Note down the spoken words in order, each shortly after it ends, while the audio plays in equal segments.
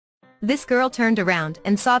This girl turned around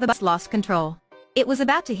and saw the bus lost control. It was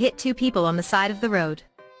about to hit two people on the side of the road.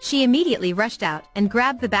 She immediately rushed out and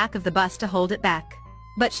grabbed the back of the bus to hold it back.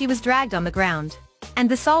 But she was dragged on the ground. And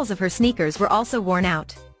the soles of her sneakers were also worn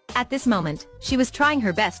out. At this moment, she was trying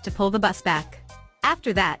her best to pull the bus back.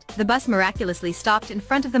 After that, the bus miraculously stopped in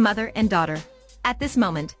front of the mother and daughter. At this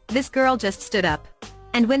moment, this girl just stood up.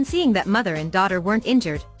 And when seeing that mother and daughter weren't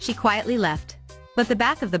injured, she quietly left. But the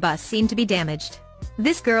back of the bus seemed to be damaged.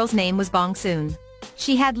 This girl's name was Bong-Soon.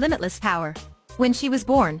 She had limitless power. When she was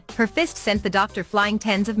born, her fist sent the doctor flying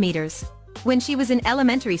tens of meters. When she was in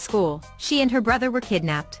elementary school, she and her brother were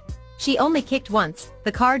kidnapped. She only kicked once,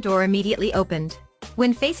 the car door immediately opened.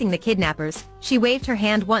 When facing the kidnappers, she waved her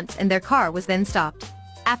hand once and their car was then stopped.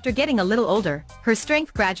 After getting a little older, her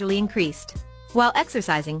strength gradually increased. While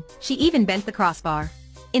exercising, she even bent the crossbar.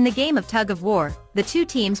 In the game of tug of war, the two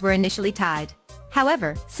teams were initially tied.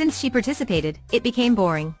 However, since she participated, it became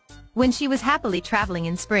boring. When she was happily traveling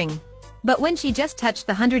in spring. But when she just touched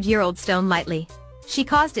the 100-year-old stone lightly, she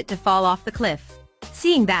caused it to fall off the cliff.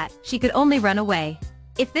 Seeing that, she could only run away.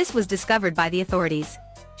 If this was discovered by the authorities,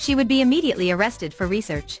 she would be immediately arrested for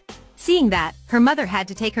research. Seeing that, her mother had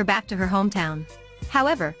to take her back to her hometown.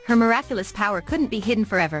 However, her miraculous power couldn't be hidden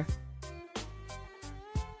forever.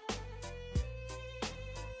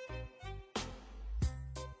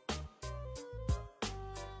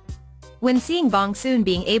 When seeing Bong-Soon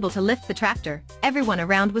being able to lift the tractor, everyone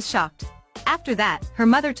around was shocked. After that, her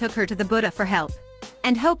mother took her to the Buddha for help,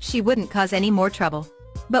 and hoped she wouldn't cause any more trouble.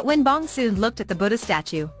 But when Bong-Soon looked at the Buddha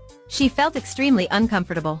statue, she felt extremely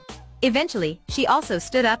uncomfortable. Eventually, she also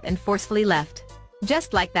stood up and forcefully left.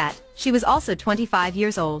 Just like that, she was also 25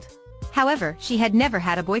 years old. However, she had never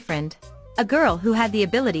had a boyfriend. A girl who had the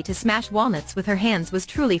ability to smash walnuts with her hands was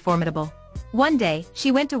truly formidable. One day,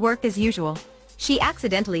 she went to work as usual. She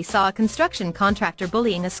accidentally saw a construction contractor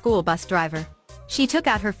bullying a school bus driver. She took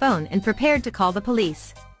out her phone and prepared to call the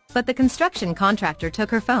police. But the construction contractor took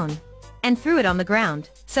her phone and threw it on the ground,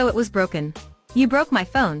 so it was broken. "You broke my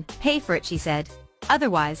phone, pay for it," she said.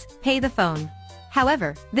 "Otherwise, pay the phone."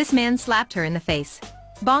 However, this man slapped her in the face.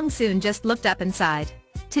 Bong-Soon just looked up and sighed.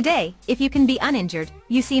 "Today, if you can be uninjured,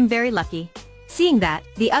 you seem very lucky." Seeing that,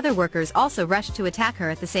 the other workers also rushed to attack her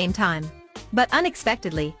at the same time. But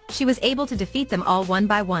unexpectedly, she was able to defeat them all one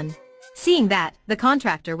by one. Seeing that, the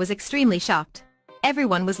contractor was extremely shocked.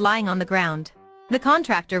 Everyone was lying on the ground. The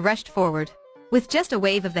contractor rushed forward. With just a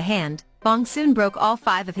wave of the hand, Bong-Soon broke all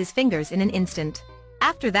 5 of his fingers in an instant.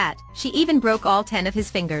 After that, she even broke all 10 of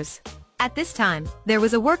his fingers. At this time, there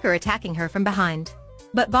was a worker attacking her from behind.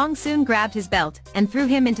 But Bong-Soon grabbed his belt and threw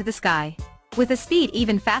him into the sky, with a speed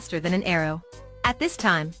even faster than an arrow. At this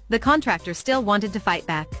time, the contractor still wanted to fight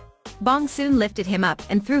back. Bong-Soon lifted him up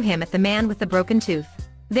and threw him at the man with the broken tooth.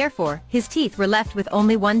 Therefore, his teeth were left with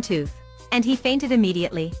only one tooth, and he fainted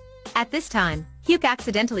immediately. At this time, Hyuk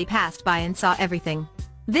accidentally passed by and saw everything.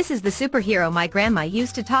 "This is the superhero my grandma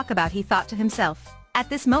used to talk about," he thought to himself. At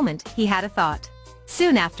this moment, he had a thought.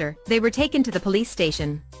 Soon after, they were taken to the police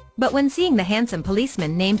station. But when seeing the handsome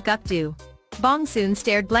policeman named Guk-do, Bong-Soon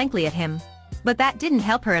stared blankly at him. But that didn't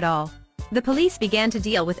help her at all. The police began to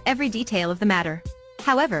deal with every detail of the matter.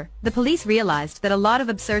 However, the police realized that a lot of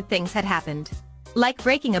absurd things had happened. Like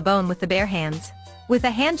breaking a bone with the bare hands. With a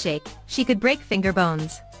handshake, she could break finger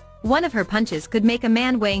bones. One of her punches could make a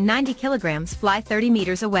man weighing 90 kilograms fly 30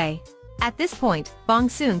 meters away. At this point,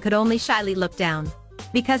 Bong-Soon could only shyly look down.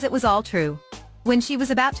 Because it was all true. When she was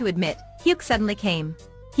about to admit, Hyuk suddenly came.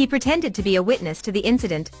 He pretended to be a witness to the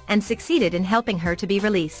incident and succeeded in helping her to be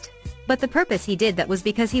released. But the purpose he did that was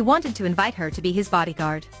because he wanted to invite her to be his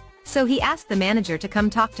bodyguard. So he asked the manager to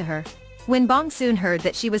come talk to her. When Bong-Soon heard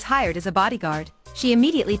that she was hired as a bodyguard, she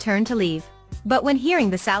immediately turned to leave. But when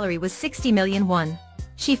hearing the salary was 60 million won,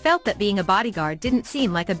 she felt that being a bodyguard didn't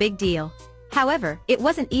seem like a big deal. However, it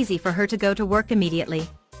wasn't easy for her to go to work immediately.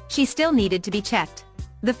 She still needed to be checked.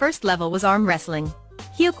 The first level was arm wrestling.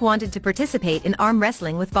 Hyuk wanted to participate in arm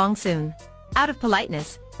wrestling with Bong-Soon. Out of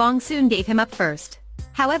politeness, Bong-Soon gave him up first.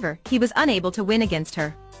 However, he was unable to win against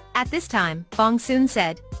her. At this time, Bong-Soon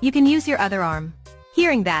said, "You can use your other arm."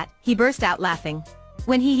 Hearing that, he burst out laughing.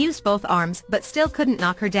 When he used both arms but still couldn't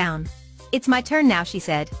knock her down. "It's my turn now," she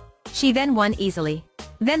said. She then won easily.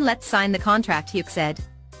 "Then let's sign the contract," Hyuk said.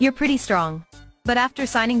 "You're pretty strong." But after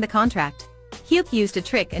signing the contract, Hyuk used a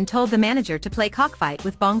trick and told the manager to play cockfight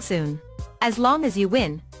with Bong-Soon. "As long as you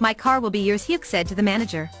win, my car will be yours," Hyuk said to the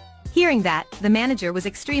manager. Hearing that, the manager was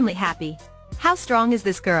extremely happy. "How strong is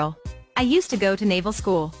this girl? I used to go to naval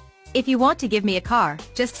school. If you want to give me a car,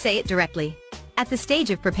 just say it directly." At the stage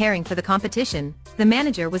of preparing for the competition, the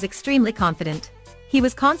manager was extremely confident. He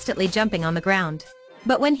was constantly jumping on the ground.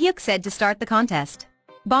 But when Hyuk said to start the contest,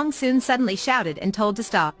 Bong-Soon suddenly shouted and told to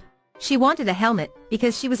stop. She wanted a helmet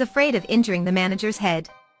because she was afraid of injuring the manager's head.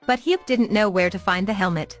 But Hyuk didn't know where to find the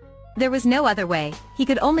helmet. There was no other way, he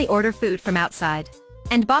could only order food from outside.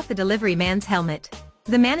 And bought the delivery man's helmet.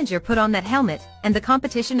 The manager put on that helmet, and the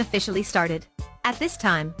competition officially started. At this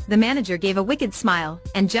time, the manager gave a wicked smile,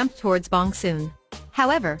 and jumped towards Bong-Soon.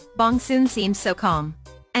 However, Bong-Soon seemed so calm.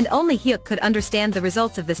 And only Hyuk could understand the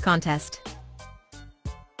results of this contest.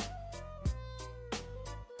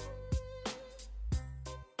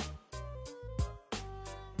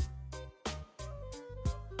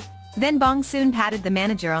 Then Bong-Soon patted the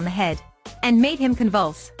manager on the head, and made him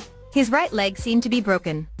convulse. His right leg seemed to be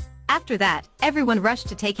broken. After that, everyone rushed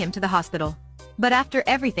to take him to the hospital. But after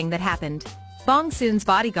everything that happened, Bong-Soon's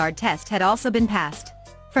bodyguard test had also been passed.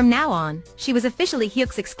 From now on, she was officially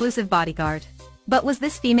Hyuk's exclusive bodyguard. But was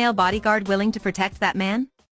this female bodyguard willing to protect that man?